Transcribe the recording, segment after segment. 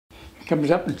comes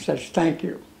up and says thank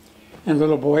you. And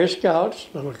little Boy Scouts,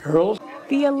 little girls.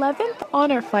 The 11th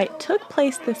honor flight took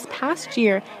place this past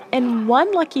year, and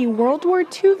one lucky World War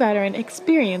II veteran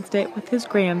experienced it with his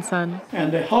grandson.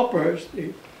 And the helpers,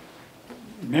 in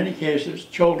many cases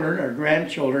children or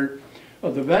grandchildren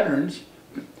of the veterans,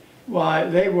 why,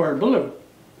 they were blue.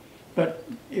 But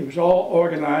it was all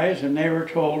organized, and they were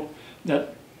told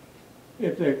that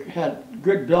if they had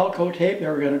good Velcro tape, they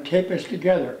were going to tape us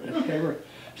together. They were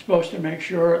supposed to make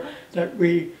sure that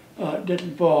we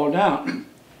didn't fall down.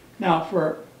 Now,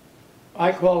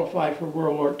 I qualified for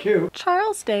World War II.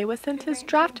 Charles Day was sent his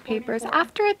draft papers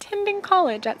after attending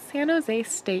college at San Jose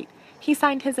State. He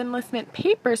signed his enlistment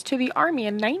papers to the Army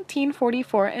in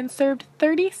 1944 and served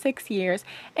 36 years,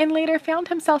 and later found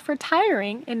himself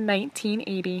retiring in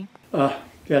 1980.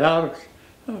 Get out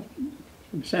of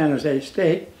from San Jose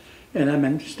State, and I'm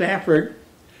in Stanford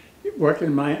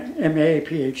working my MA,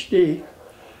 PhD,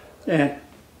 and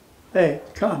hey,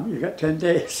 come, you got 10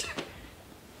 days.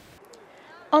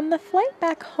 On the flight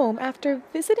back home after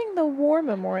visiting the war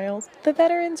memorials, the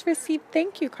veterans received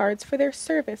thank you cards for their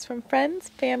service from friends,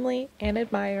 family, and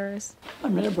admirers. I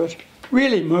mean, it was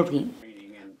really moving.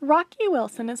 Rocky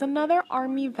Wilson is another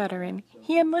Army veteran.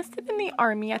 He enlisted in the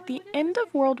Army at the end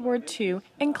of World War II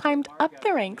and climbed up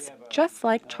the ranks just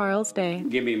like Charles Day.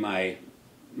 Give me my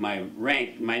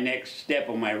rank, my next step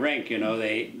on my rank, you know,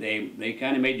 they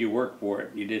kind of made you work for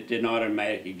it. You just didn't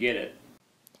automatically get it.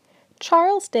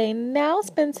 Charles Day now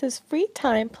spends his free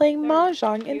time playing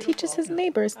mahjong and teaches his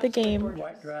neighbors the game.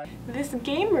 This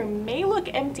game room may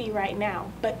look empty right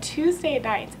now, but Tuesday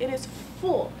nights it is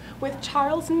full with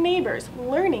Charles' neighbors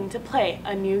learning to play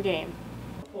a new game.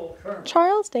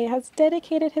 Charles Day has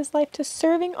dedicated his life to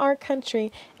serving our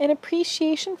country, and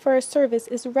appreciation for his service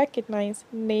is recognized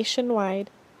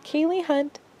nationwide. Kaile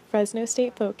Hunt, Fresno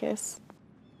State Focus.